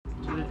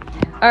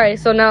Alright,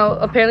 so now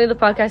apparently the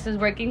podcast is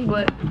working,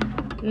 but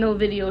no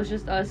video. It's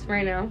just us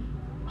right now.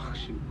 Oh,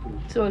 shoot. Cool.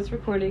 So it's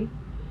recording.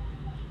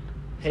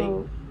 Hey.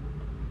 So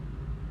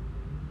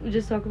we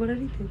just talk about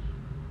anything.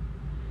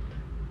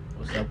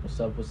 What's up? What's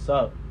up? What's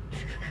up?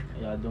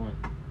 How y'all doing?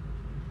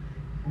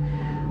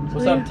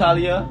 What's up,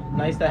 Talia?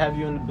 Nice to have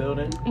you in the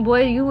building.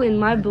 Boy, you in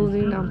my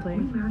building, now I'm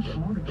playing.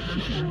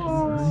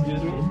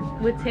 Excuse me?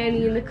 With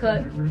Tanny in the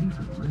cut.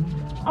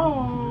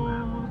 Oh.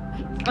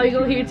 Oh, you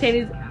gonna hear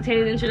Tanny's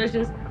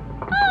introductions?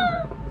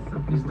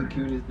 It's the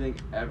cutest thing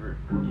ever.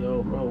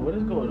 Yo, bro, what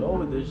is going on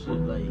with this shit?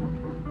 Like,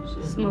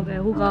 Smoking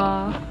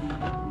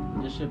hookah.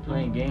 this shit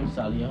playing games,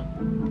 Talia.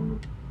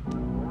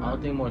 I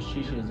don't think more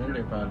shisha is in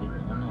there, probably.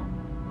 I don't know.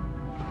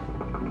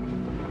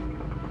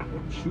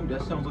 Shoot,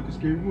 that sounds like a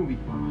scary movie.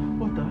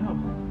 What the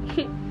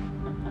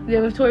hell?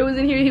 Yeah, if Tori was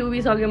in here, he would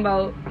be talking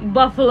about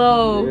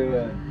Buffalo.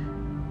 Yeah.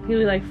 He'd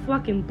be like,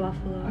 fucking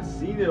Buffalo. I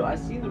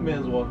seen the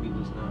man's walking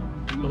just now.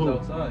 He was Who?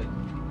 outside.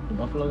 The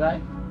Buffalo guy?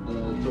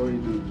 Tory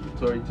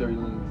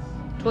Lanez.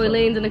 Tory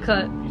Lane's in the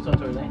cut. You saw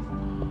Tory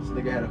Lanez? This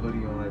nigga had a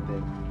hoodie on, I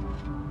think.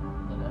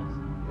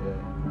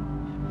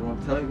 Yeah. Bro,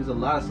 I'm telling you, there's a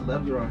lot of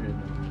celebs around here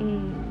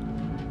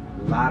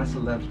now. A lot of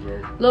celebs,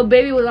 bro. Lil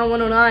Baby was on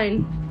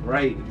 109.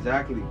 Right,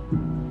 exactly.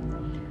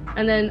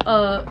 And then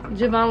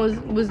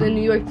Javon was in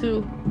New York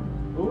too.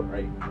 Oh,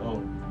 right.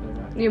 Oh,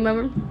 You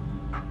remember?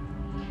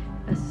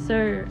 Yes,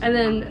 sir. And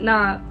then,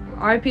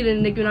 RIP to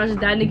Nicki Minaj's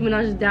dad. Nicki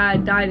Minaj's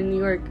dad died in New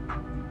York.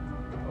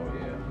 oh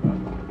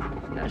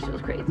yeah. That shit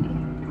was crazy.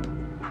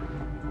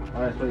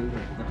 Alright, so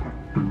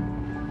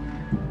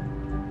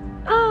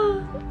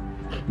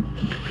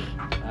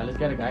Alright, let's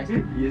get it, guys.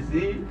 you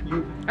see,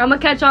 I'm gonna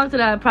catch on to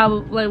that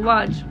probably. Like,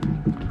 watch.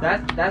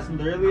 that's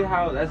literally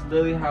how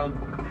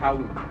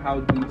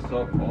dudes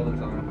talk all the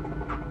time.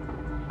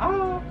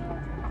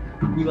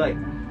 We like,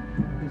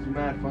 it's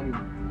mad funny.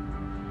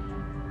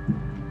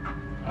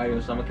 Alright, yo,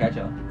 so I'm gonna catch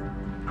y'all.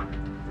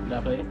 You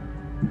gotta play it?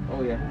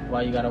 Oh yeah.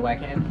 Why you got a whack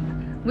hand?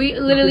 We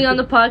literally on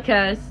the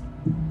podcast.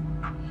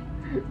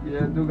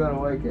 Yeah, dude got a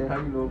white cat. How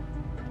you know?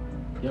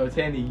 Yo,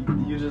 Tanny,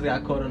 you just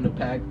got caught on the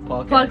podcast.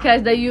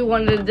 Podcast that you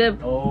wanted to dip.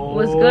 Oh,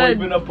 was good.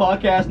 Even a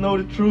podcast know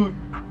the truth.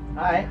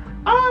 Alright.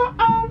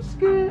 I'm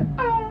scared.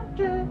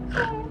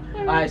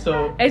 Alright,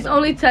 so It's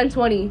only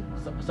 10:20.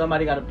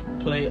 somebody gotta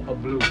play a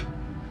blue.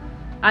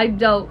 I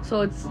dealt,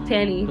 so it's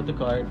Tanny. Put the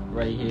card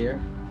right here,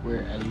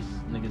 where at least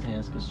niggas'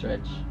 hands can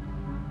stretch.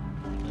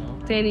 You know?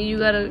 Tanny, you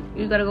gotta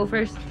go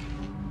first.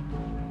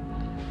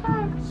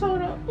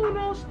 Soda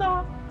uno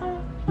star.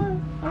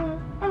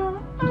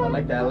 I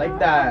like that. I like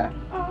that.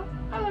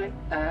 I like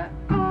that.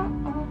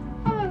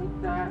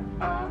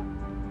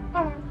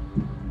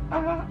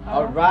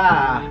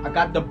 Alright, I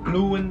got the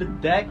blue in the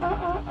deck.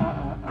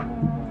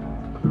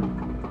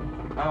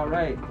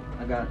 Alright,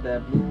 I got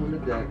that blue in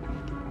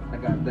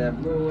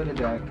the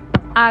deck.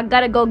 I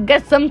gotta go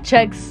get some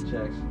checks.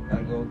 Checks.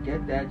 Gotta go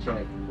get that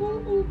check.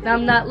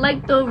 I'm not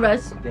like the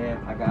rest.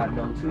 Damn, I got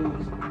no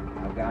twos.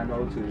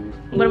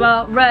 What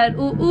about red?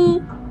 Ooh,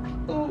 ooh.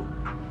 Ooh.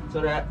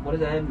 So what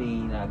does that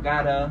mean? I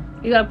gotta.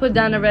 You gotta put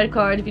down a red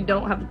card if you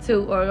don't have a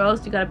 2, or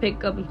else you gotta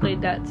pick up and play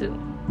that too.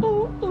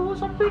 Ooh,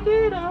 so pick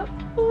it up.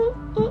 Ooh,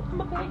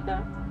 I'ma play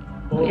that.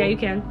 Oh, Yeah, you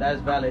can.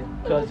 That's valid,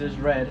 cause it's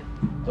red.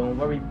 Don't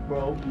worry,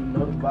 bro. You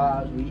know the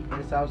vibes. We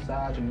in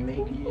Southside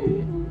Jamaica,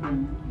 yeah.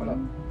 Hold up.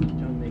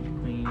 Jamaica,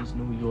 Queens,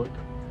 New York.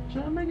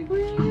 Jamaica,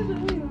 Queens,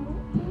 New York.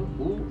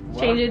 Ooh,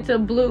 Change it to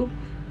blue.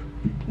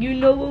 You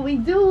know what we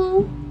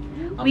do.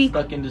 I'm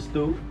stuck in the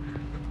stew.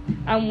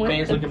 I'm with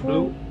Fans the looking crew.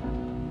 blue.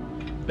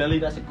 Belly,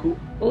 that's a coupe.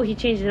 Oh, he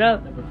changed it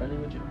up. Never friendly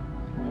with you.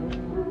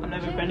 I'm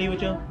never friendly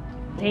with you.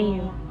 Damn.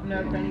 I'm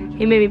never friendly with you.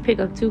 He made me pick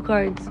up 2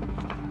 cards.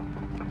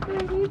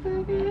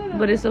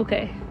 But it's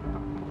okay.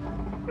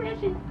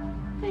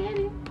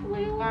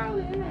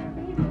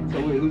 So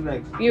wait, who's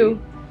next? You.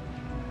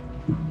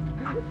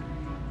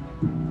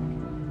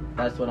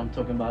 That's what I'm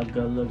talking about.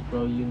 Good looks,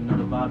 bro. You know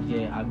the vibes.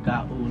 Yeah, I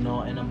got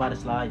Uno and I'm about to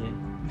slide it.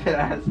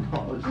 That's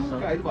all.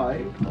 Guys,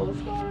 bye.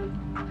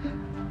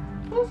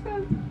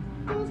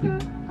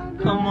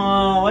 Come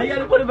on, why you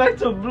gotta put it back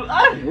to blue?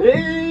 I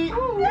hate.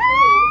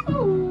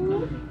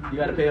 You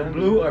gotta pay a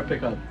blue or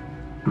pick up.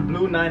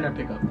 Blue 9 or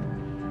pick up.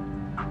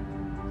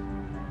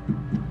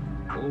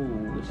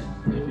 Oh,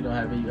 If you don't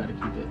have it, you gotta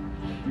keep it.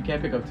 You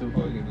can't pick up 2.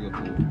 oh, you're gonna go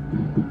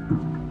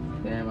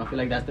blue. Damn, I feel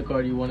like that's the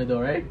card you wanted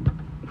though, right?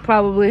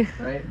 Probably.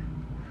 Right?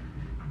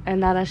 And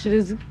now that shit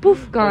is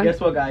poof But gone. guess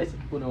what, guys?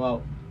 Uno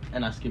out,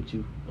 and I skipped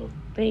you. Oh.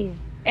 Damn.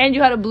 And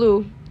you had a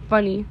blue.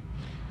 Funny.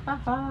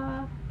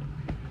 Haha.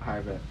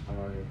 Alright, bet. I'm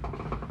out here.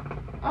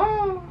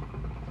 Oh.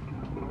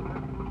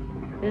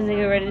 This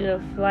nigga ready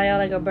to fly out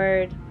like a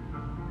bird.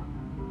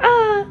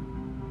 Ah.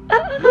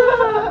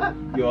 Ah.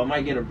 Yo, I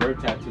might get a bird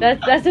tattoo.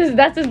 That's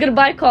his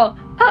goodbye call.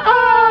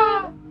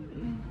 Ah.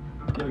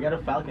 Yo, we got a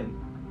falcon.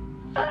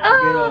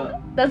 Ah.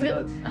 That's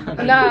good.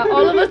 Nah,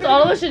 all of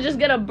us should just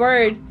get a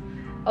bird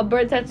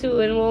tattoo,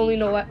 and we'll only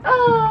know what.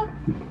 Ah.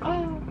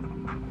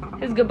 Ah.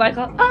 His goodbye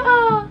call.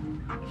 Ah.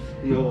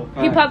 Yo,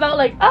 He pop out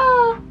like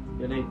ah.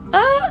 Your name?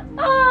 Ah.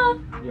 Ah.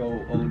 Yo,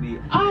 OD.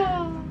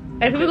 Ah.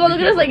 And people gonna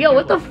look at us like, yo,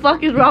 what the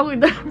fuck is wrong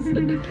with us?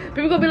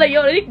 People gonna be like,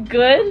 yo, they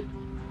good?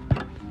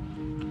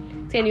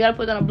 Tanny, you gotta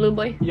put on a blue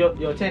boy.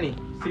 Yo, Tanny,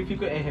 see if you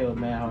could inhale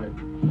mad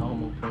hard. No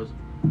homo pose.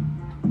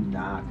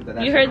 Nah,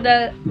 cause You heard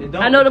that?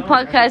 I know the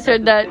podcast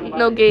heard that.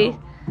 No gay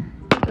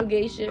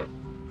shit.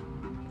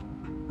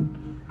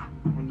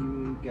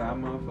 You got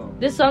my phone.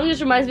 This song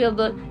just reminds me of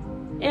the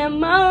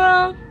Am I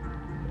wrong?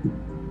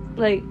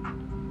 Like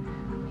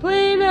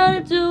playing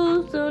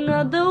attitudes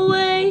another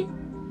way.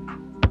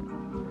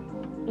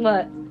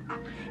 What?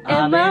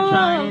 I've Am been I wrong?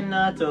 trying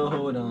not to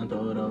hold on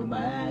to the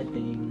bad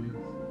things.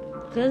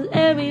 Cause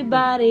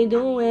everybody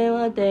doing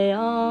what they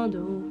all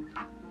do.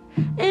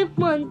 If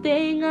one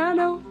thing I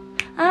know,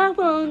 I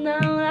roll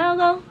down, I'll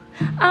go.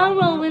 I'm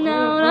rolling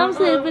out, I'm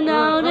slipping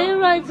out, it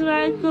rights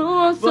right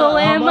through. So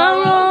am I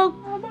wrong?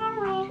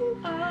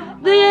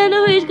 The end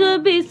of each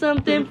could be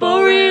something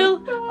for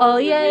real. Oh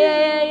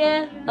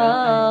yeah.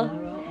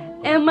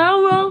 Am I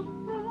wrong?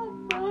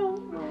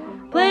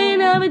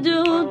 Playing every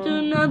dude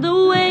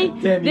another way.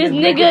 This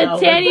nigga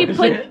Tanny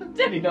put.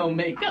 Tanny don't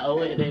make out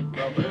with it,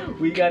 bro.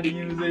 We gotta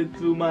use it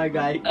too, my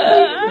guy.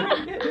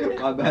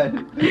 My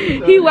bad.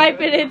 He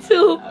wiping it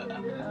too. I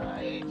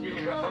hate you,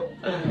 bro.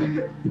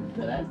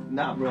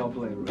 Nah, bro, I'm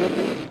playing, bro.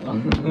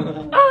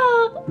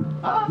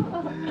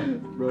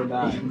 Bro,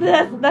 nah.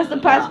 That's the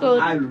passcode.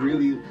 I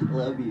really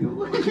love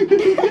you.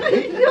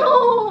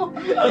 Yo,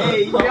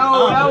 Hey, yo,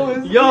 that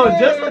was yo, sick.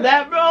 just for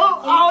that, bro.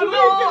 Oh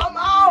no, I'm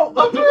out.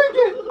 I'm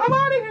tweaking. I'm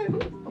out of here.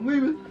 I'm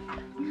leaving.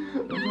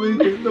 I'm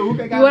tweaking. No,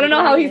 You wanna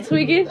know how he's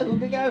tweaking?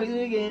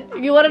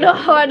 You wanna know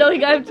how I know he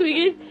got him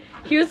tweaking?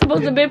 He was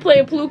supposed to be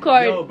playing blue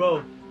card. Yo,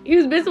 bro. He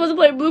was been supposed to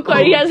play blue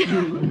card. He has.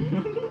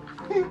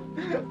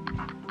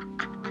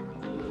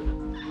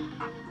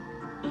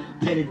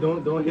 Tanny,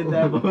 don't hit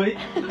that boy.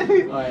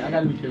 Alright, I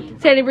gotta be careful.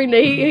 Tanny bring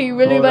the heat. He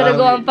really better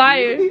go on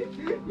fire.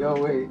 Yo,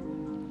 wait.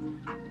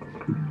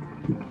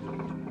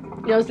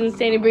 Yo, since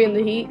Tanny bringing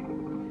the heat,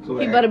 So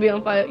he better be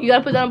on fire. You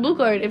gotta put down a blue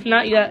card. If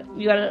not, you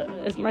gotta.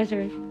 It's my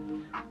turn.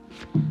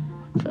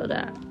 So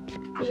that.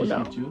 She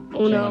no. shoot you.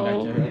 Oh, She no.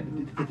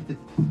 went back to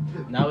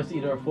her. Now it's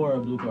either a 4 or a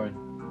blue card.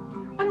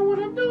 I know what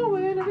I'm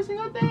doing every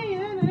single day.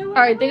 All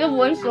right, think of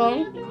one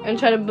song and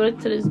try to put it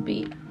to this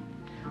beat.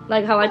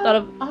 Like how I thought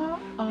of.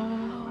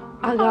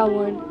 I got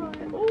one.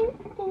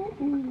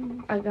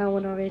 I got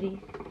one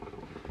already.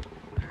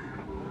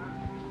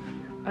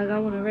 I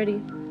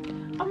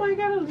might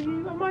gotta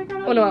leave.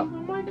 Oh, no. I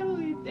might gotta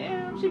leave.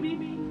 Damn, she beat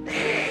me.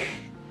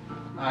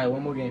 Alright,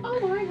 one more game. Oh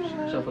my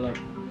god. Shuffle up.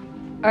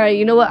 All right,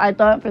 you know what I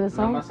thought for the My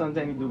song? son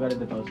Tanny do gotta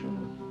dip out soon.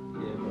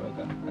 Yeah, bro, I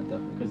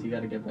definitely. Because he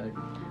gotta get back.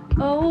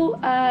 Oh,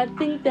 I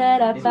think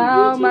that I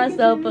found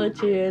myself a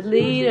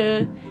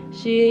cheerleader.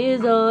 She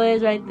is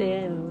always right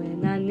there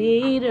when I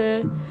need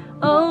her.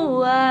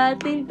 Oh, I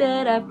think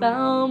that I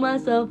found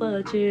myself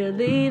a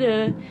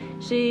cheerleader.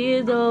 She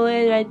is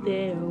always right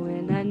there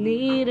when I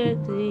need her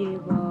to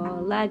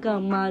evolve like a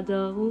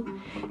model.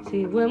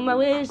 See, when my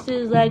wish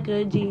is like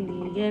a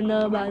genie in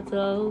a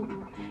bottle.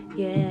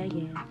 Yeah.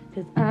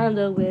 Cause I'm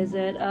the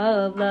wizard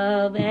of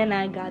love and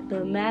I got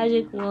the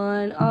magic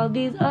wand. All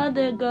these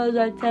other girls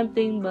are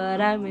tempting, but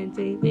I'm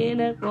in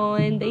a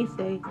going. They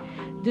say,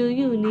 do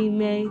you need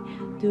me?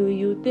 Do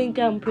you think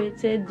I'm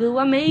pretty? Do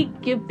I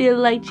make you feel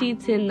like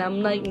cheating?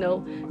 I'm like, no,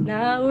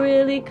 not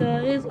really.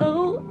 Cause,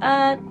 oh,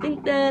 I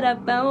think that I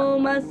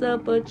found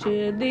myself a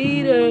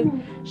cheerleader.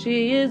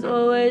 She is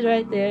always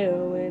right there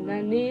when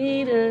I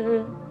need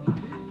her.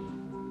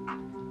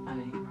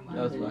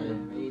 That was fire.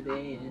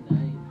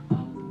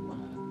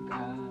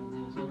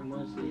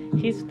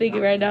 He's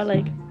thinking right now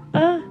like,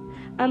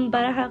 I'm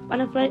about to hop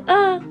on a flight.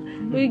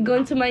 We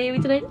going to Miami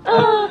tonight.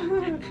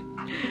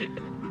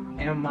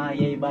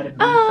 MIA by the beach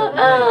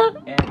so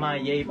wet.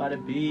 MIA by the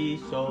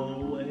beach so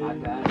wet. I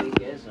gotta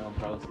get some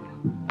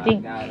protein. I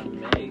gotta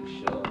make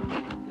sure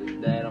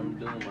that I'm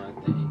doing my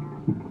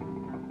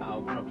thing. I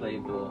wanna play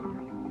ball,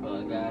 but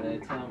I gotta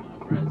tell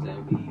my friends that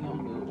we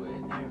gon' do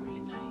it every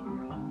night.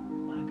 Oh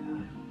my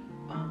god.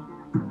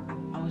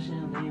 I was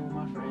chilling with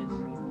my friends.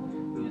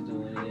 We was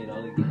doing it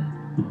all again.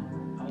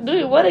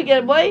 Doing what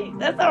again, boy?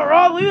 That's not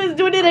wrong. We was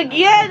doing it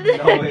again.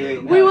 No,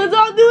 wait, We was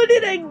all doing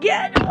it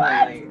again.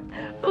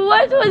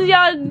 What was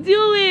y'all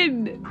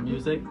doing?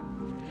 Music?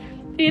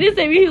 He didn't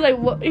say me. He was like,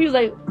 what? He was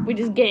like, we're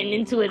just getting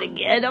into it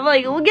again. I'm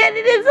like, we're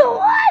getting into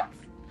what?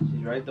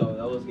 She's right though.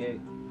 That was gay.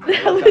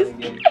 That was kinda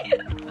gay.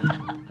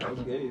 That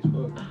was gay as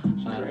fuck.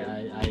 She's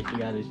right. Alright, she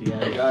got it. She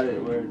got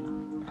it. Word.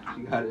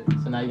 She got it.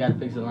 So now you gotta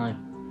fix the line.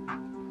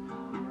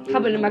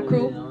 Hopping in my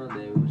crew.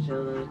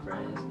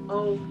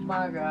 Oh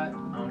my god.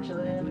 I'm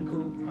chilling in the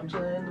coop. I'm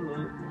chilling in the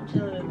loop. I'm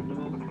chilling in the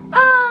loop.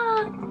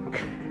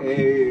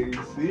 Hey,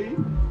 see,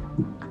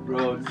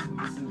 bro,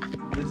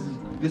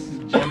 this is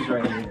gems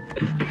right here.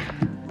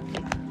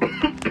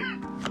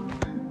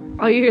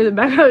 All you hear in the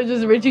background is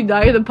just Richie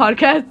dying the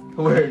podcast.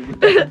 Word.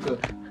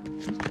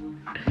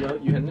 Yo,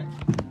 you hitting it?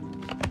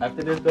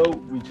 After this though,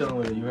 we chilling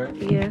with it. You heard?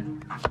 Yeah.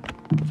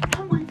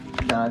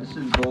 Nah, this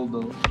is gold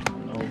though.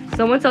 No.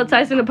 Someone tell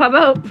Tyson to pop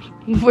out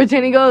before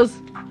Tanny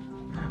goes.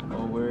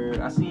 Oh, word.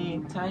 I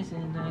seen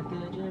Tyson at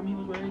the gym. He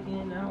was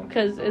working out.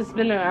 Cause it's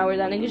been an hour.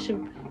 That nigga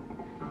should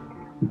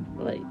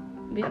like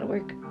be out of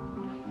work.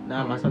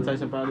 Nah, my son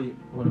Tyson probably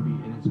want to be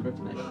in his crib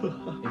tonight.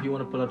 If you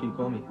want to pull up, you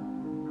call me.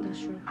 That's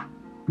true.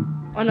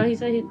 Oh no, he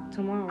said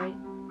tomorrow, right?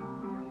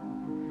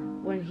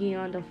 When he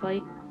on the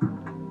flight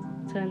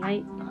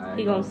tonight,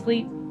 he gonna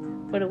sleep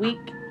for the week.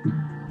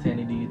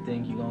 Tanny, do you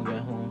think you gonna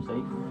get home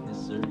safe?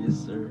 Yes, sir. Yes,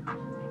 sir.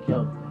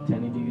 Yo,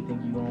 Tanny, do you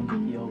think you gonna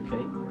be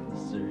okay?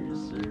 Yes, sir. Yes,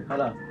 sir.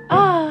 Hello.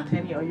 Ah.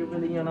 Tanny, are you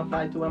really on a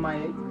flight to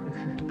MIA?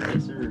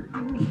 Yes, sir.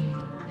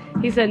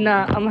 He said,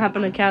 nah, I'm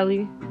hopping to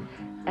Cali,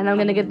 and I'm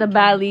gonna get the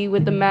Bali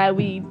with the mad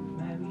weed.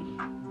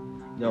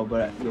 No,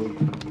 but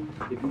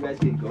if you guys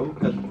can go,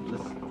 cause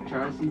let's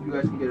try and see if you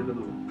guys can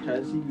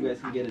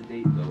get a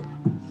date though.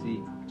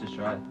 See, just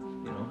try.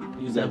 You know.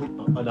 Use that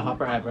the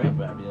Hopper app, right?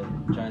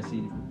 Yeah. Try and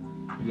see.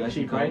 You guys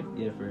Cheap, can right? come.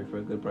 Yeah, for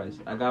a good price.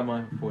 I got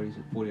mine for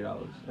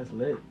 $40. That's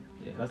lit.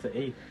 Yeah. That's an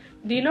 8.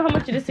 Do you know how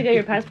much it is to get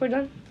your passport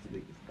done?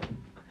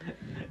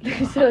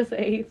 So it's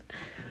 8.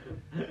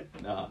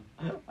 Nah,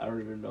 I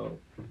don't even know,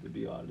 to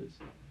be honest.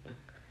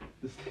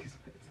 This thing's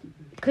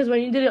Cause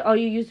when you did it, all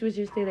you used was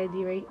your state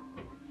ID, right?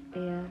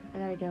 Yeah, I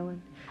gotta get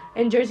one.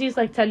 In Jersey, it's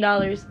like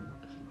 $10.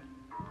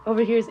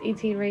 Over here, it's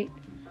 18, right?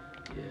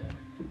 Yeah.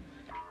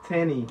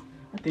 Tanny,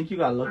 I think you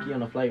got lucky on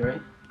the flight,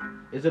 right?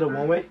 Is it a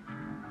one-way?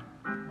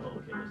 Oh,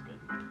 okay, that's good.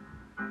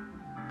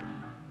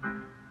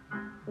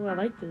 Oh, I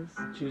like this.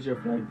 Choose your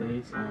flight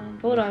dates.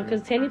 Hold on,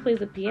 cause Tanny plays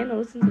the piano.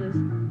 Listen to this.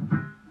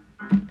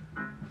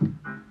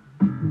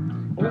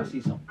 I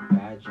see some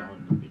bad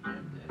John in the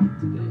gym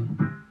today.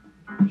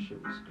 That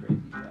shit was crazy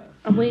bad.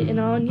 I'm waiting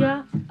on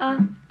ya.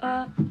 I'm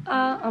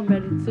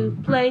ready to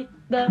play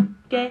the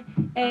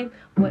game.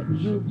 What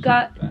you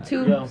got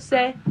to Yo.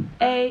 say?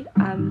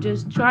 I'm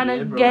just trying to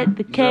Yeah, bro. get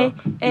the K.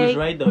 He was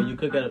right though. You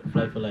could get a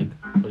flight for like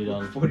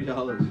 $40.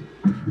 $40.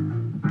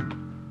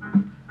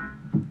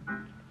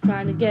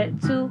 Trying to get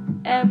to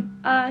And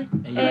you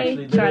actually MIA.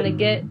 did Trying it? to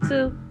get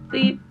to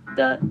leave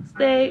the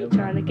state. Yeah, bro.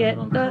 Trying to get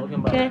That's what the I'm talking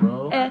about,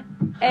 bro. K. Yeah.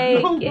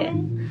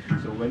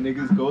 So when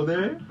niggas go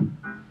there,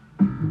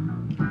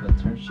 But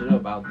turn shit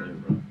up out there,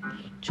 bro.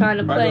 Trying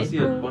to Probably play. gonna see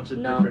a bunch of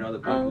different other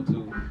people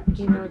too.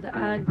 You know that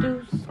I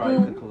do Probably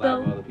could school collab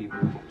with though. other people.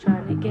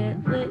 Trying to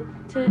get lit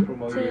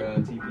Promote your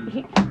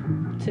TP.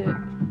 to.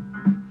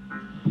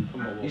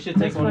 Come on, You should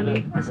That's take one funny.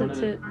 of That's a the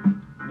tip.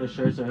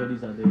 shirts or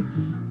hoodies out there.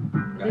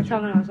 They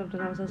talking about something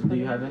else. That's Do funny.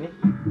 you have any?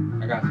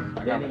 I got some.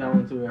 I got Danny one. got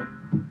one too, right?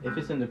 If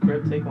it's in the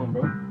crib, take one,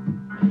 bro.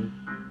 And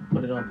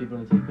put it on people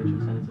and take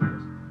pictures, send it to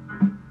us.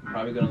 I'm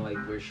probably gonna like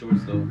wear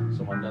shorts though,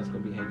 so my nuts gonna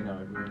be hanging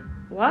out everywhere.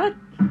 What?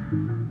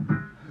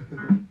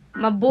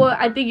 My boy,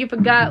 I think you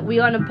forgot we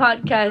on a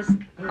podcast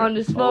on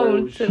this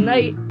phone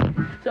tonight.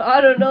 So I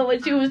don't know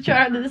what you was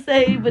trying to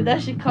say, but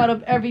that shit caught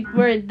up every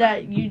word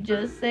that you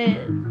just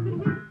said.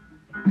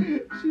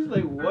 she's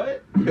like,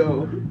 what?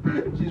 Yo,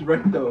 she's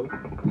right though.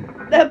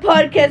 That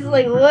podcast is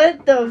like,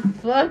 what the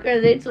fuck are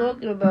they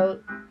talking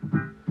about?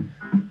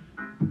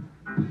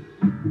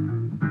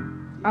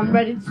 I'm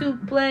ready to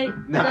play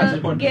Nah, I the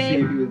just wanted to see if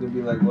game. he was gonna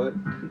be like, what?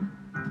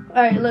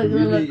 Alright, look.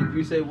 Usually, if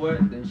you say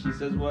what, then she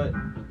says what.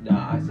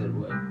 Nah, I said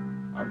what.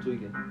 I'm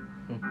tweaking.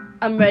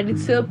 I'm ready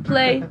to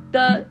play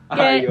the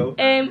Alright, yo.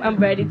 game. I'm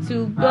ready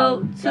to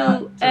go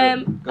to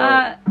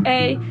MIA.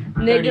 30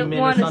 Nigga minutes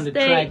wanna on the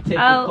stay track, take a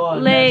out car,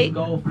 late.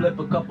 let's go flip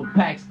a couple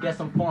packs, get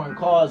some foreign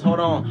cars, hold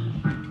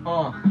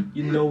on.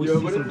 You know we Yo,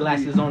 see what some is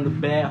glasses this? on the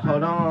bed,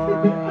 hold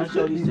on.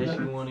 Shorty said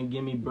she wanna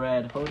give me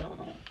bread, hold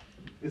on.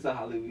 It's a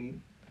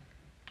Halloween.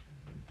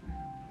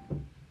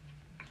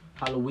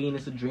 Halloween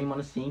is a dream on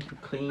the scene, you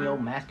clean your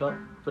mask up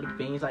for the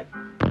fiends like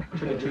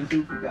trick or treat.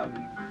 Super got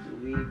me the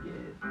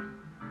weekend.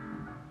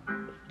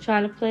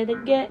 Trying to play the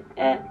game.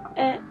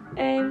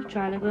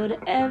 Trying to go to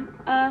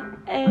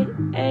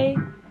MIA.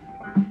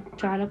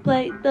 Trying to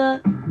play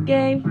the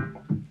game.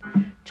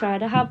 Try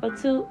to hop up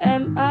to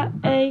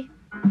MIA.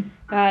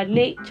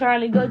 Nate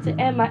trying to go to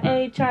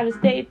MIA. Trying to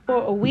stay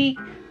for a week.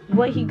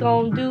 What he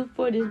gonna do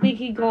for this week?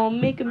 He gonna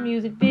make a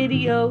music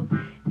video.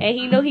 And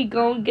he know he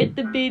gonna get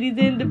the biddies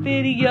in the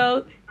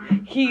video.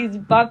 He's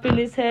bopping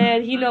his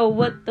head. He know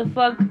what the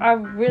fuck I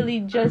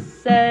really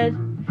just said.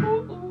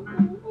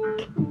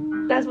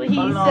 That's what he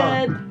Hold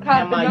said. on.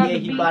 Hopping on MIA, the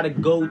he beat. about to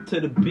go to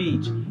the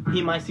beach.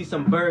 He might see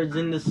some birds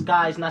in the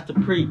skies, not to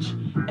preach.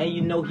 And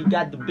you know he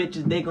got the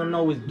bitches, they gon'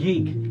 know it's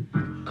geek.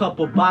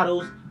 Couple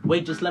bottles,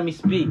 wait, just let me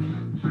speak.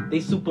 They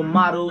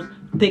supermodels,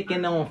 thick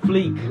and on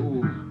fleek.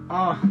 Ooh.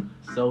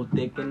 So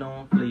thick and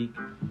on fleek.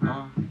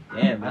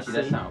 Damn, I that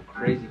see. sound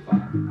crazy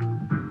fire.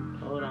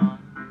 Hold on.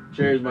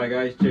 Cheers, my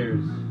guys. Cheers.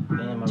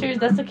 Damn, Cheers,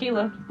 that's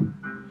tequila.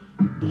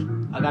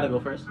 I gotta go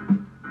first.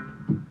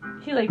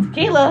 He like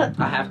tequila.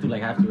 I have to,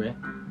 right?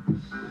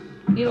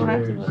 You don't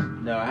have to. Cheers. But...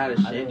 No, I had a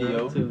I shandy, don't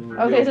yo. want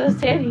to. Okay, so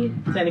it's Tanny.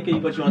 Tanny, can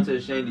you Put you onto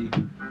the shandy.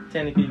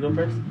 Tanny, can you go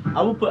first?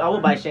 I will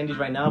buy shandies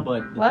right now,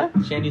 but What?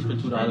 Shandies for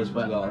 $2.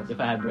 But $2. if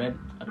I had bread,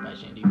 I'd buy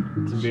shandy.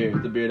 It's a beer.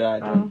 The beer that I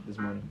drank this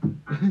morning.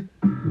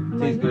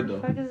 Tastes good though.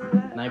 What the fuck is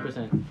that?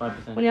 9%,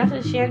 5%. When y'all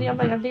said Shandy, I'm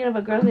thinking of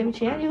a girl named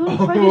Shandy. Who the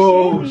fuck is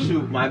Oh Shandy?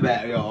 shoot, my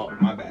bad, yo,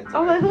 my bad.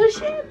 I'm like, who's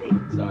Shandy?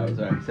 Sorry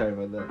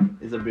about that.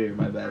 It's a beer,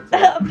 my bad.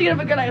 I'm thinking of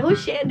a girl like,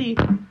 who's Shandy?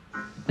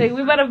 Like,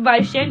 we about to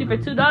buy Shandy for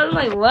 $2. I'm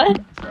like, what?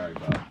 Sorry,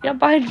 bro. Y'all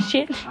buying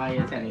Shandy? Ah,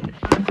 yeah, Tanny.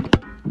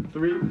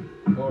 3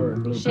 or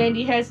blue.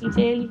 Shandy has some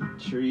Tandy.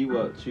 Tree,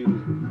 what? Choose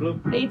blue.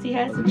 Naty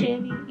has some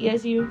Shandy.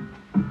 Yes, you.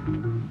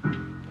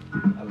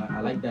 I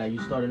like that. You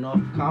starting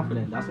off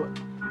confident. That's what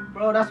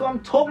I'm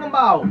talking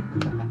about.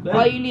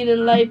 All you need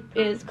in life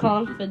is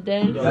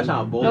confidence. Yo, that's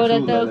not bold Know too.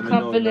 that Let the me know.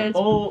 confidence.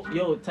 Oh,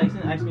 yo, Tyson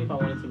asked me if I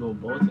wanted to go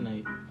ball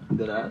tonight.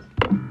 Did I ask?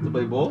 To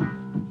play ball?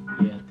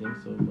 Yeah, I think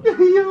so. But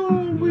Yo,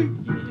 you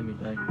wait. didn't hit me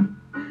back.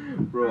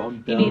 Bro, I'm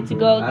You down, need to bro.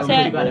 go I don't test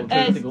really got it.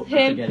 as to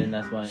him. get in,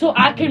 that's why. So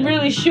I can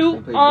really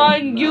shoot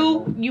on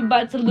you. You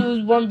about to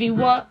lose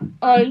 1v1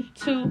 on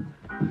 2.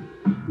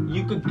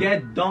 You could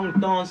get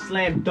dunked on,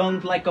 slam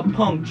dunked like a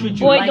punk. Treat you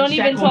Boy, like don't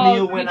even Shaq talk.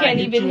 O'Neal You when I can't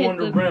hit even you hit on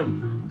the the-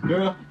 rim.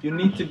 Girl, you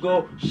need to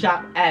go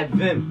shop at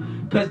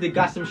Vim. Cause they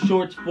got some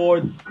shorts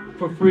for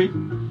free.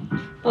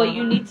 Boy,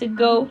 you need to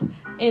go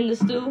in the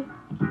stew.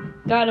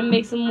 Gotta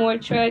make some more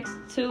tracks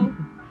too.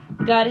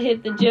 Gotta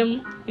hit the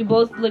gym. We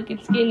both looking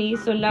skinny,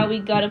 so now we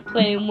gotta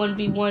play in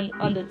 1v1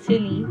 on the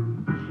tinny.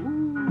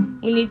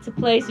 We need to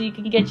play so you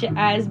can get your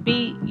ass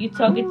beat. You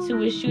talking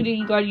to a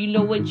shooting guard, you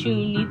know what you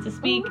need to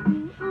speak.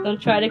 Don't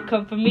try to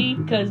come for me,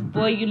 cause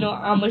boy, you know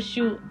I'ma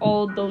shoot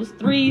all those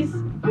threes.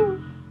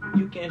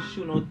 You can't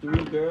shoot no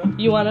 3, girl.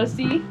 You wanna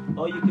see?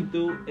 All you can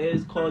do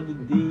is call the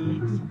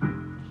D's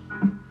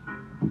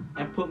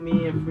and put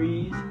me in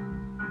freeze.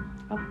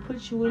 I'll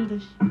put you in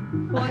the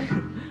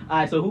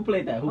Alright, so who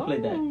played that? Who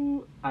played that?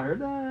 Oh, I heard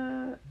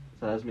that.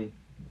 So that's me.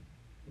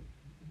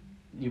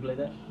 You played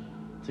that?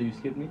 So you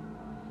skipped me?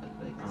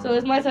 So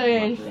it's my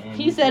turn.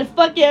 He said,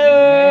 fuck you.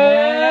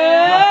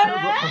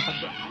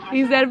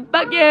 He said,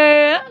 fuck you.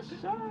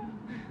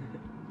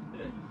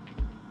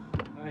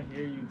 I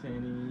hear you,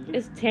 Tanny.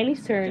 It's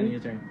Tanny's Tanny, turn.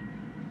 your turn.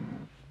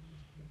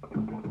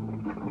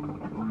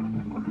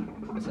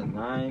 It's a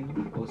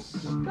 9. Oh,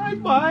 guys,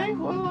 bye.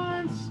 Hold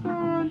on,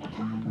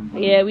 son.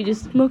 Yeah, we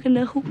just smoking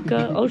the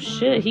hookah. Oh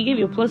shit, he gave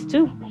you a +2.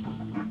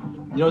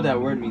 You know what that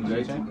word means,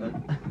 right?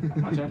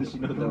 My turn? Does she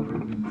know what that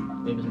word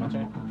means? Babe, it's my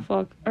turn.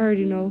 Fuck, I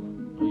already know.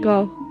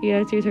 Go. Yeah,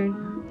 it's your turn.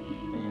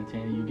 And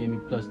Tanny, you gave me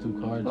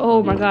 +2 cards.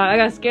 Oh my god, I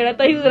got scared. I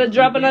thought he was gonna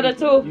drop another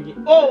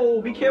 2.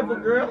 Oh, be careful,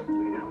 girl.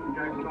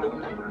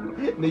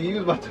 Nigga, you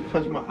was about to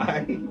punch my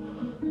eye.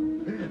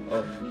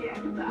 Oh.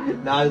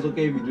 Nah, it's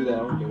okay if you do that. I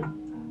don't care.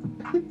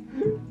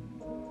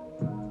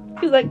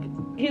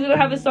 He's gonna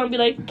have his song be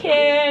like,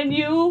 can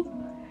you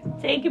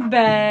take it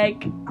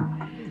back?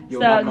 Yo, So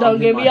my mom don't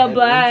hit give my me a head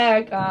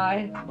black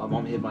eye. once. My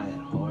mom hit my head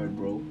hard,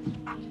 bro.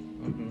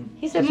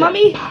 He said,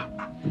 Mommy,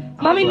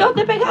 Mommy, no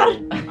te pegar.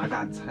 I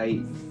got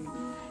tight.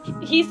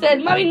 He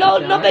said, Mommy, no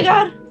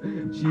pegar.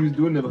 She was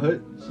doing the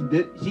hut.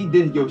 She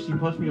did. Yo, she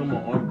punched me on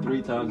my arm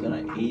 3 times and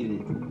I ate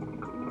it.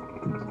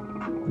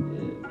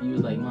 Yeah. He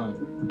was like, Mom,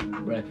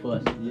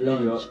 breakfast, Yeah,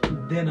 lunch,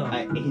 dinner.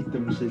 I ate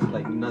them shits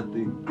like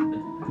nothing.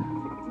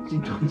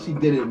 She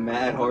did it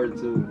mad hard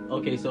too.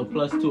 Okay, so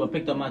 +2. I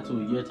picked up my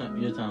 2. Your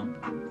turn.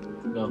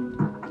 Go.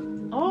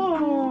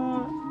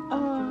 Oh.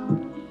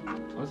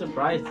 I'm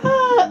surprised.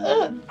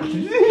 That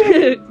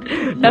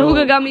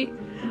hookah got me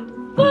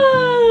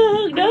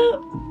fucked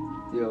up.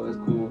 Yo, it's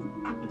cool.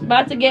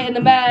 About to get in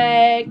the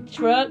back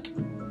truck.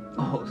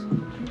 Oh.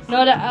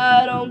 Know that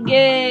I don't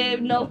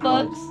give no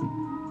fucks.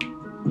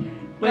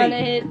 Gonna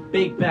hit.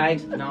 Big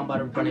bags. Now I'm about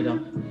to run it up.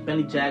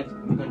 Bentley Jags.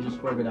 We're gonna just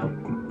swerve it out.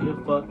 Give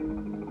a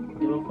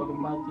fuck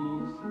about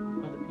these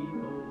other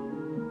people.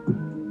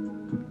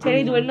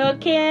 Teddy doing no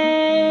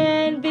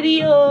can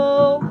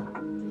video.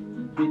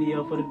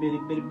 Video for the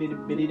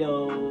bitty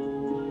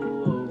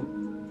dough.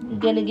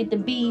 Gonna get the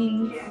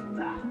beans. I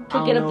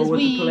Cooking don't up know this what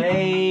to weed.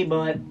 play,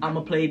 but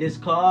I'ma play this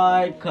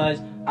card cause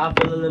I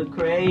feel a little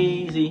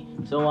crazy,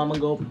 so I'ma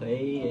go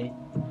play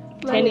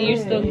it. Teddy, you're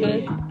still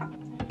good.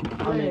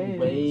 I'm in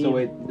wave. So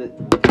wait, the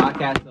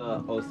podcast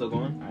still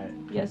going? Alright.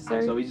 Yes,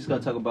 sir. So we just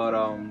gonna talk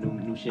about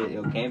new shit.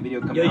 Yo, can video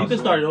coming Yo, out you can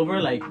soon. start it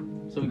over, like,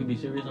 so we can be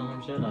serious on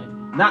some shit, like.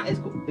 Nah, it's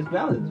cool. It's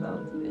valid. It's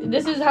valid.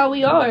 This is how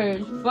we are.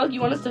 Fuck, you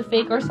want us to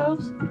fake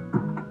ourselves?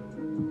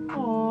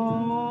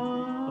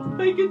 Aww,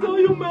 fake it till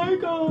you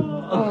make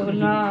Oh,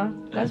 nah.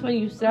 That's when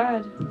you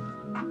sad.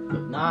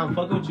 Nah, I'm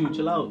fucking with you.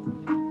 Chill out.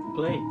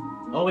 Play.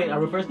 Oh wait, I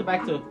reversed it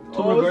back to 2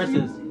 Oh,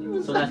 reverses.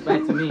 see, So that's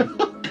back to me.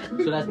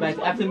 So that's back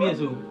after me is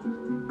who?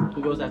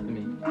 Who goes after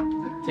me?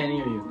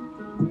 Tanny or you?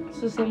 It's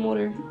the same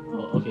order.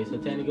 Oh, okay. So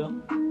Tanny go.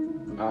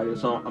 Alright,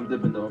 so I'm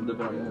dipping though. I'm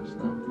dipping on your just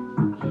now.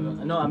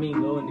 No, I mean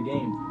go in the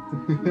game.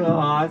 Oh,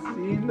 I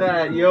seen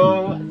that,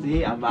 yo.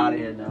 See, I'm out of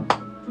here now.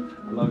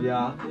 I love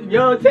y'all.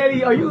 Yo,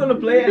 Teddy, are you gonna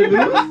play and lose?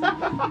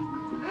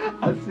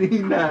 I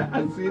seen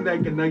that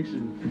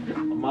connection.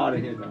 I'm out of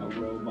here now,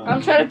 bro. Bye.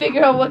 I'm trying to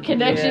figure out what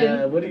connection.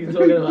 Yeah, what are you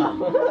talking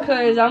about?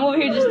 Cause I'm over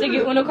here just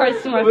sticking Uno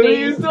cards to my What are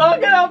you face.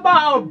 talking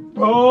about,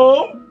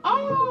 bro?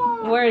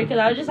 Oh. Word, cause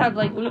I just have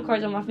like Uno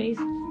cards on my face.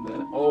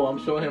 Oh, I'm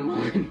showing him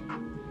mine.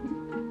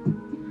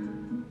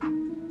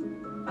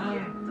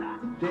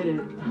 did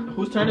it.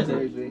 Whose turn is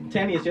Crazy. it?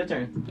 Tanny, it's your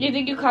turn. You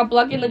think you caught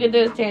blocking? Look at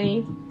this,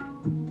 Tanny.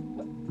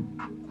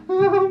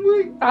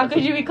 Wait. How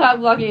could you be caught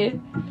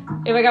blocking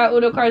if I got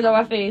Uno cards on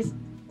my face?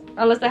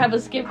 Unless I have a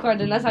skip card,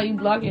 then that's how you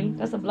blocking.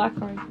 That's a block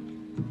card.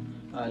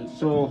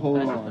 So hold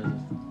That's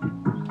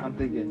on. I'm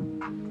thinking.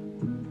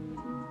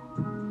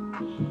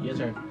 Your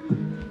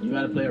turn. You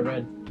gotta play a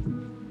red.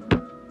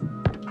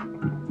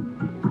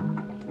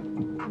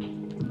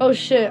 Oh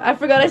shit! I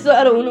forgot I still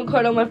had a Uno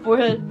card on my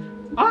forehead.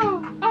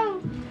 Oh,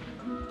 oh.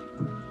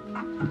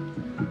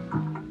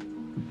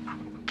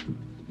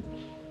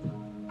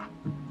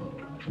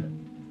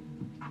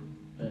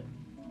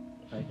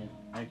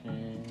 I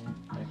can.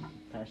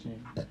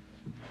 Passion.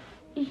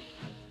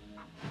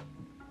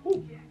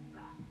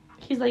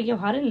 He's like, yo,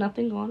 how did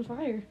nothing go on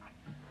fire?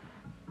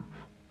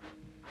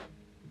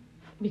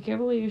 Be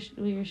careful with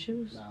your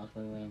shoes. Nah, I was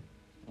playing lame.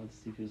 I want to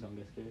see if he was gonna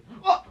get scared.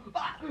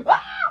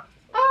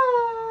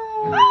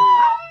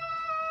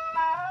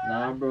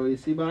 Nah, bro, you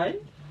see behind?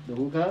 The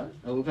hookah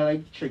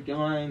like trick your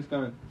minds,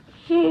 gun.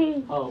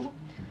 Oh.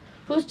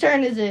 Whose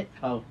turn is it?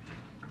 Oh.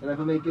 And I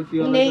can make it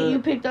feel Nate, like you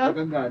picked up?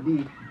 like a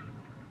god.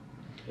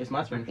 It's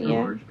my turn.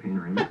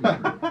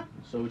 Yeah.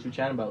 So what you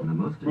chatting about?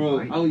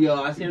 Bro, oh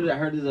yo, I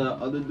heard this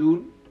other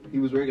dude. He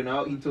was working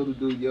out. He told the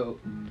dude, yo,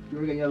 you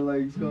working your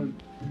legs, gun.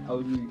 I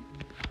was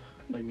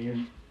Like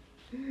me.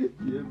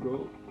 yeah,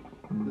 bro.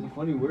 It's a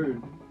funny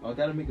word. I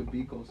gotta make a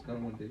beat called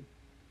skun one day.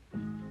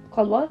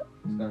 Called what?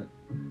 Skun.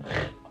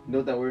 You know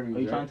what that word means?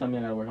 Are you right? trying to tell me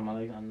I gotta work on my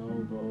legs? I know,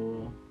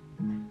 bro.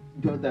 You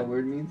know what that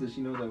word means? Does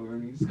she know what that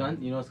word means?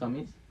 Skun? You know what skun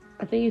means?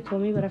 I think you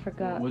told me, but I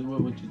forgot. What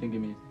you think it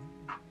means?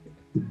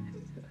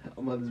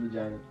 A mother's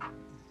vagina.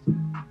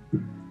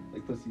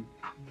 Like pussy.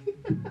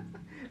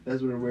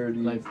 That's what a word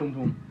means. Like pum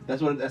pum.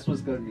 That's what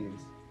skun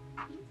means.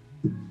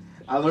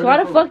 I So learned why it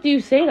the from- fuck do you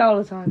say it all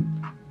the time?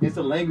 It's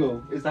a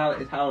lingo. That's how.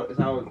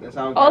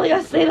 Oh,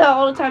 they say that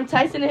all the time.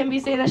 Tyson and him be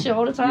saying that shit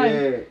all the time.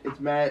 Yeah, it's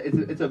mad.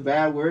 It's a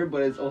bad word,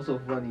 but it's also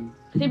funny.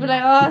 He be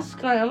like, oh,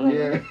 skunk. I'm like,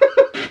 Yeah.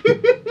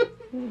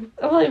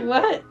 I'm like,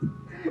 what?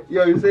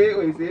 Yo, you say it?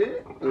 Wait, say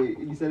it? Wait,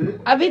 you said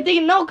it? I be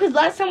thinking, no, because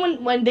last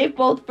time when they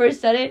both first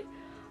said it,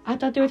 I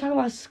thought they were talking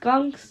about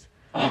skunks.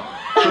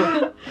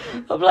 I'm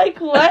like,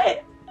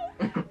 what?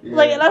 Yeah.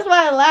 Like, that's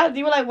why I laughed.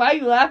 You were like, why are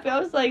you laughing? I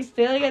was like,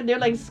 staring at they're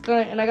like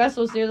skunk. And I got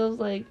so serious. I was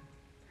like,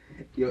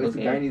 Yo, it's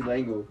okay. a Guyanese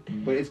lingo,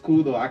 but it's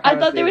cool though. I kinda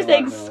thought they say were it a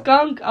saying lot now.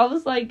 skunk. I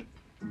was like,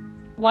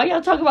 why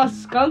y'all talking about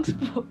skunks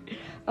for?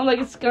 I'm like,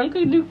 is skunk a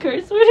new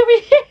curse word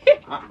over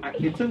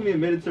here? It took me a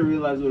minute to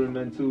realize what it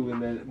meant too,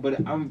 and then but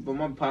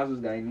my papa's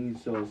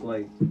Guyanese, so it's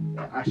like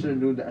I should have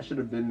knew that. I should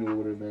have been knew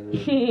what it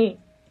meant. Really.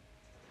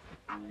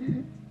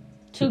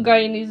 2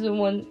 Guyanese and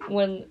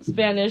one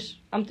Spanish.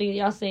 I'm thinking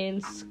y'all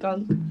saying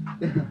skunk.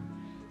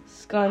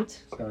 Skunt.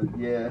 Skunk,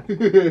 yeah.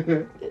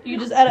 You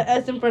just add an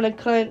S in front of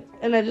cunt,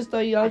 and I just thought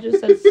y'all just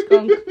said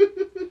skunk.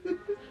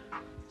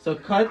 So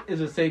cut is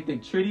the same thing.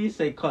 Trini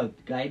say cut.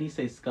 Guyanese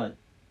say scut.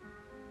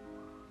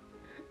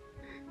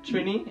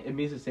 Trini, it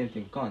means the same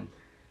thing. Cunt.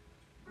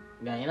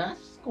 Guyana,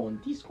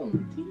 sconti.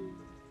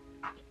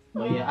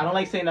 But yeah, I don't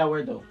like saying that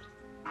word though.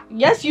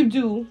 Yes, you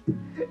do.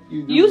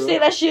 You You bro. say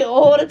that shit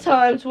all the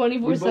time, We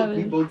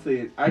 24/7. both say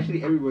it.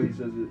 Actually, everybody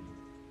says it.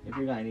 If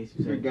you're Guyanese, If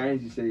you you're say.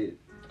 Guyanese, you say it.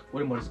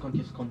 What more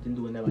sconti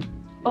doing that?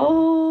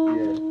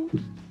 Oh.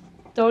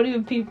 Don't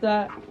even peep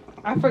that.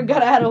 I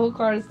forgot I had a whole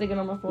card sticking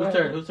on my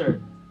forehead. Whose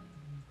turn?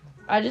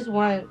 I just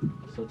went.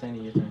 So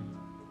Tanny, your turn.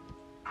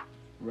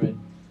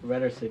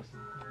 Red or 6?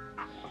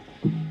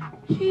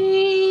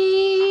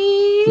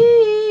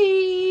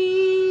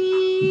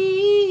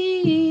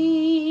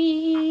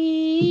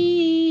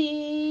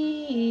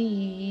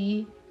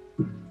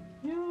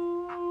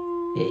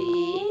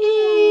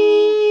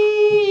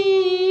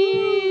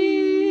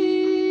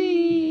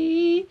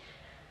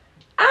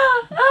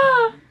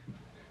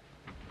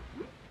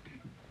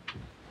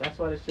 That's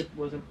why the ship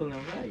wasn't pulling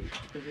right.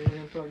 Because it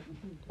wasn't plugged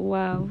in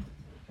Wow.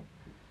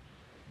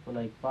 for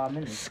like 5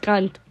 minutes.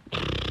 Skunt.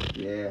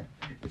 Yeah,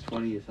 it's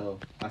funny as hell.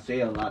 I say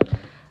it a lot now.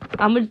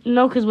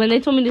 No, because when they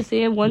told me to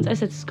say it once, I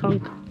said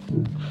skunk.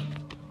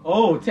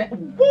 Oh,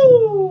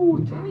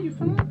 woo! Tanny, you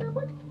feeling like that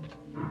one?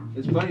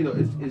 It's funny though.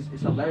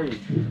 It's hilarious.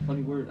 It's a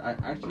funny word. I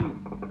just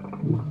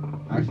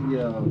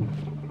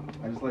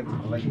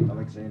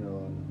like saying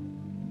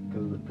it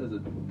because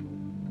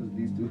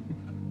these two.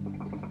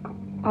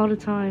 All the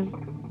time.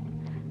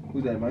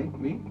 Who's that, Mike?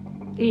 Me?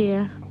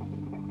 Yeah.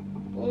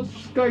 Oh,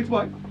 Sky's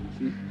Mike.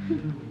 See?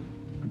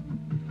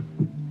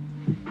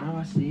 Now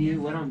I see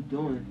what I'm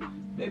doing.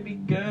 Baby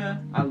girl,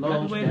 I love the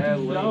lost way that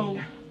you flow.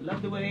 weight.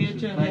 Love the way that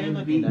She's your hair playing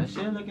looking. That beats.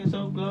 shit looking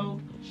so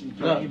glow. She's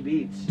playing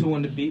beats. 2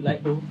 on the beat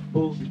like ooh,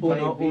 ooh, She's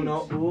uno, playing uno,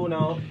 beats.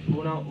 uno,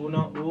 uno,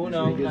 uno,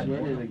 uno. This nigga's Like,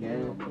 winning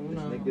again.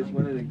 uno. This nigga's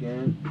winning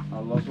again. I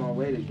lost my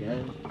weight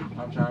again.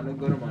 I'm trying to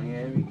go to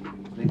Miami.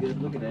 This nigga's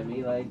looking at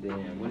me like,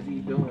 damn, what is he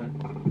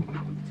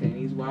doing?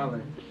 Tanny's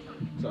wildin'.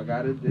 So I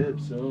gotta dip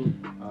soon.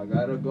 I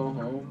gotta go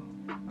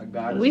home. I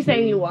gotta We sang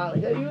sleep. you while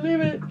ago. You leave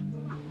it.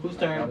 Whose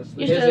turn?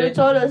 You Is should have it?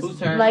 told us Whose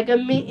turn? like a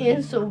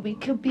meeting so we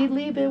could be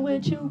leaving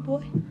with you,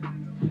 boy.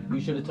 You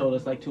should have told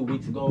us like 2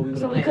 weeks ago. We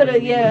So would we coulda,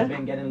 have yeah.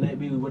 been getting lit.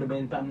 We would have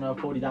been popping up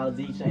 $40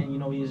 each, and you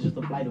know he was just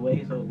a flight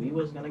away. So we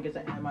was gonna get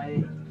to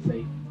MIA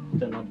safe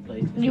to another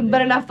place. You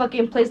better not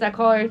fucking place that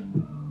card.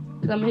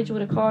 Cause I'm gonna hit you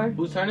with a car.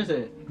 Whose turn is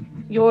it?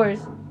 Yours.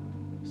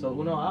 So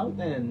Uno out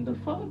then. The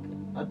fuck?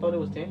 I thought it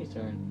was Tanny's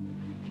turn.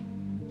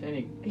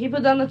 He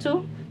put down the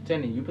 2?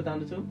 Tanny, you put down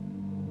the 2?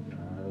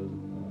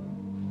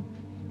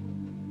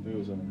 It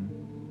was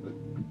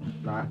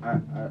no, I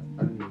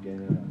didn't get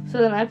it. So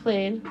then I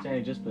played.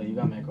 Tanny, just play. You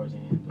got mad cards in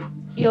your hand.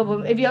 Play. Yo,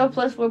 but if you have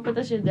a +4, put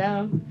that shit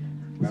down.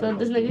 So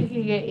this nigga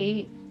can get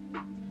 8.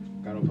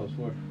 Got no +4.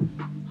 Or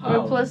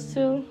How?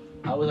 +2.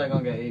 How was I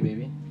gonna get 8,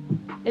 baby?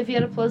 If you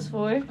had a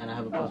 +4. And I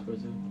have a +4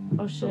 too.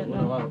 Oh So shit,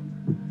 Uno no. out.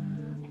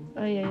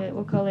 Oh yeah.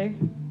 What color?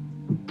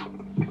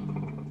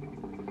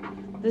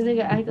 This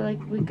nigga acted like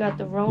we got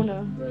the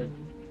Rona. Right.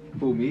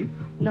 Who, me?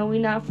 No, we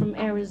not from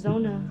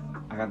Arizona.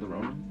 I got the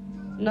Rona.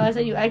 No, I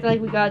said you act like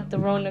we got the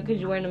Rona because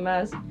you wearing a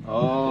mask.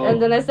 Oh. And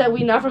then I said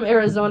we not from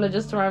Arizona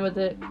just to rhyme with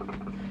it.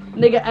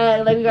 Nigga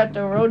act like we got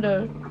the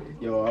Rona.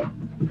 Yo,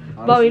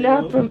 But we honestly,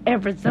 not yo, from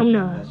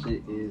Arizona. That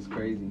shit is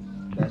crazy.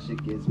 That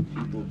shit gets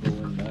people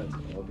going nuts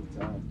all the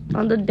time.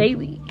 On the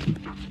daily.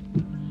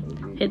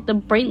 Okay. Hit the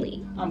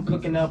brainly. I'm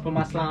cooking up for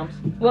my slimes.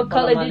 What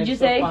color All of my did you niggas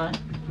so say? fine.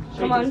 Straight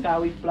Come to on. the sky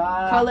we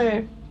fly.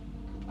 Color.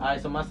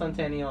 Alright, so my son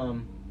Tanny,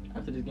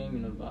 after this game, you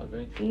know the vibe,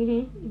 right?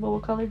 But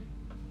what color?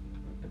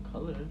 The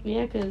color?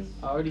 Yeah, cause.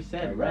 I already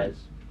said Alright, red.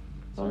 guys.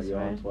 Oh, it's Sorry,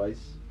 y'all, red.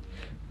 twice.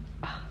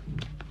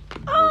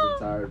 Niggas are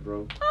tired,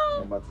 bro.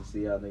 I'm about to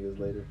see y'all niggas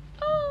later.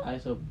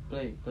 Alright, so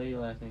play your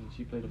last thing.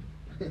 She played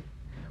So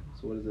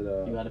what is it?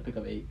 you gotta pick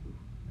up 8.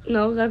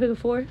 No, gotta pick a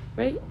 4,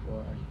 right?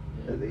 Or,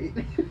 That's 8.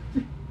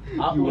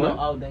 I'll, You Uno what?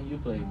 out, then you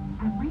play.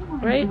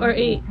 Right? Or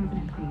 8?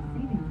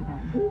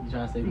 You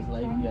trying to save his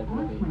life? You gotta pick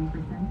up 8.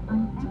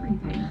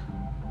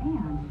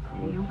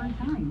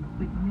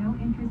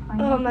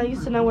 Oh, I'm not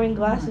used to not wearing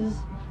glasses.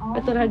 I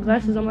thought I had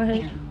glasses on my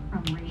head.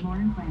 Alright,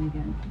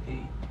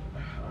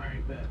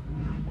 bet.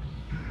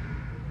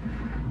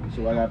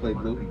 So I gotta play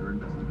blue.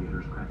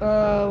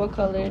 What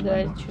color did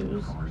I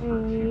choose?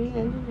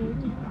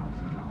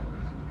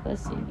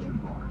 Let's see.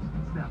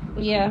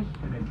 Yeah.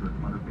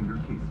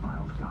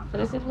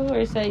 Did I say blue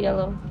or say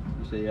yellow?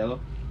 You say yellow?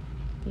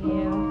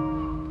 Yeah.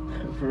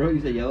 For real,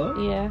 you say yellow?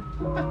 Yeah.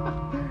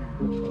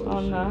 Oh,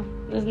 no.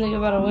 This nigga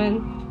about to win.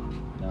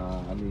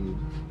 Nah, I mean,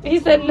 He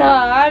said,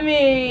 nah, I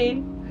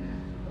mean.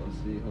 let's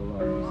see.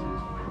 Hold on, let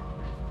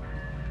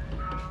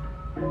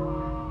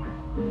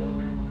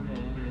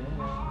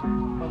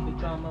Fuck the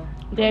drama.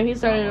 Damn, he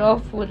started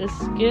off with a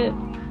skip.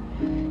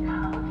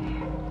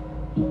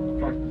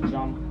 Fuck the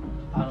drama.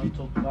 I don't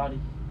talk about it.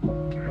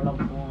 But I'm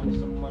going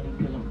some money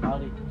cause I'm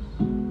about it.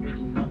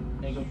 Waking up,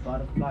 nigga,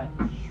 butterfly.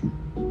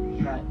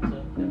 Fly to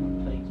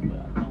different place, but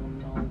I don't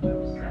know where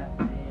it's at,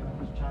 man. I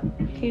was trying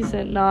to He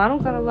said, no, I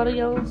don't got a lot of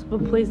yellows,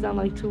 but place down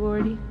like 2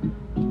 already.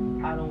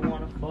 I don't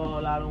wanna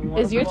fall, I don't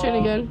wanna It's your fall. turn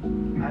again.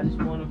 I just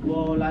wanna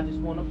fall, I just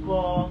wanna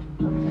fall.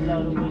 I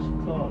love the way she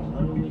calls,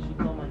 love the way she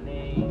call my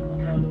name.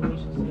 I love the way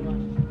she say my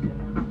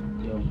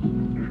name. Yo,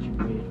 what you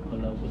with?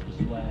 Pull up with the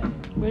swag.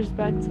 Where's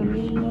back to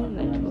me?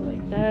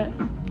 Like that.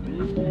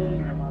 Really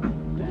bad, I'm out in the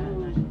bad,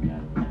 now she got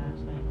a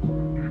fast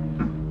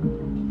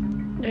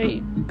lane. There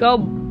you go,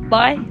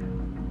 bye.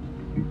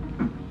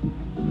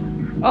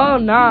 Oh,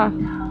 nah.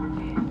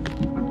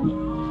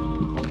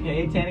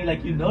 Okay, Tanny,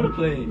 like you know to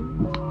play. I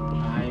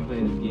ain't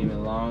played this game in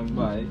a long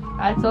bye.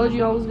 I told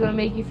you I was gonna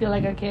make you feel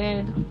like a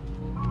kid.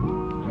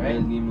 Right?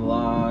 This game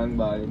long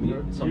bye.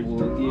 Some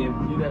old game.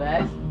 You got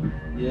ass?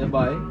 Yeah,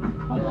 bye.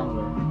 How long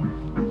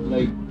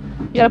Like,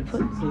 You gotta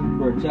put.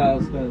 for a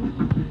child's spend.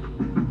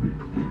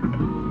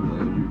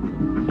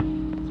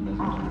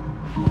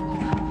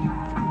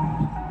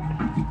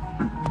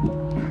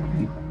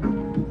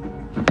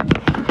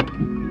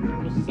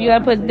 You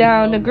gotta put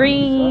down the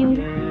green.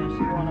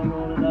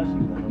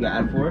 You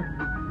got add 4?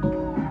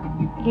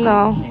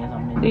 No,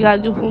 you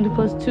gotta do only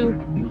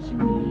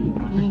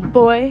 +2.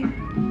 Boy.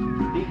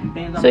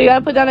 So you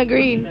gotta put down a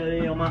green.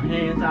 On my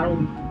hands, I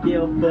don't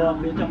give a fuck,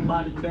 bitch. I'm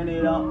about to turn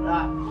it up.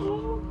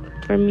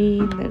 For me,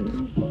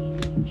 then.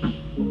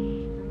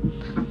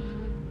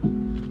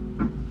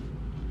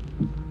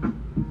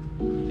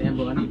 Damn,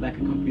 bro, I need back a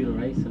computer,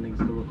 right? So niggas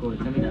can record.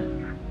 Tell me that.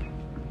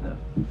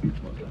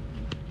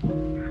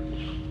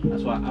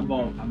 That's why I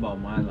bought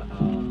mine.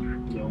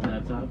 Your own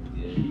laptop.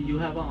 Yeah. You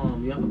have a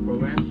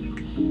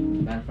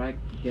program. Matter of fact,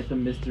 get the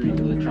mystery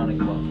electronic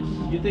box.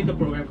 You think a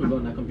program could go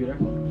on that computer?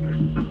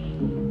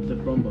 The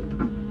Chromebook.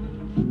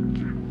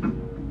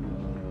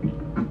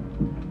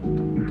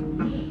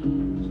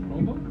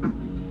 Chromebook?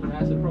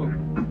 Yeah, it's a Pro. For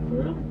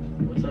real?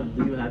 What's up?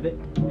 Do you have it?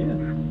 Yeah.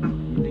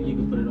 You think you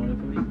could put it on it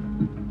for me?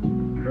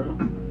 For real?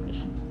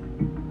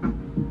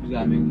 You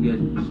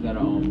just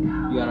gotta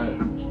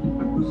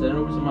send it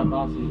over to my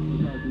boss. When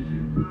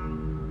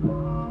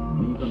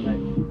you come back.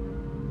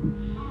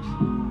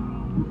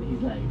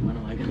 He's like, when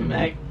am I coming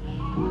back? I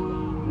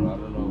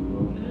don't know,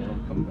 bro.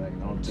 I'll come back. I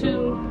don't 2.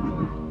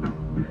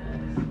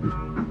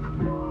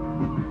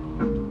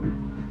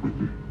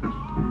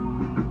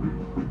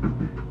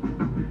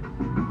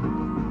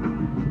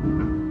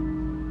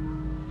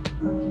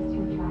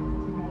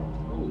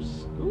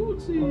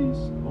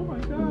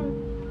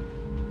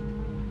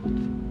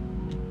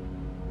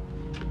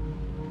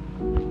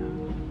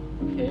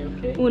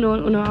 Okay.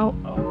 Uno out.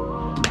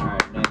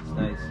 Alright,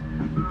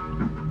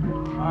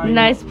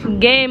 nice. Nice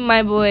game,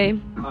 my boy.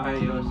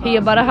 Alright, yo. He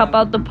about to hop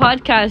out the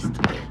podcast.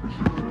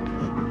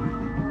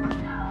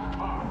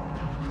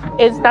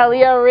 It's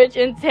Talia, Rich,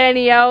 and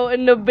Tanny out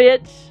in the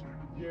bitch.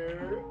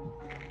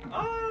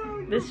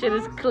 This shit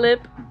is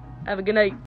clip. Have a good night.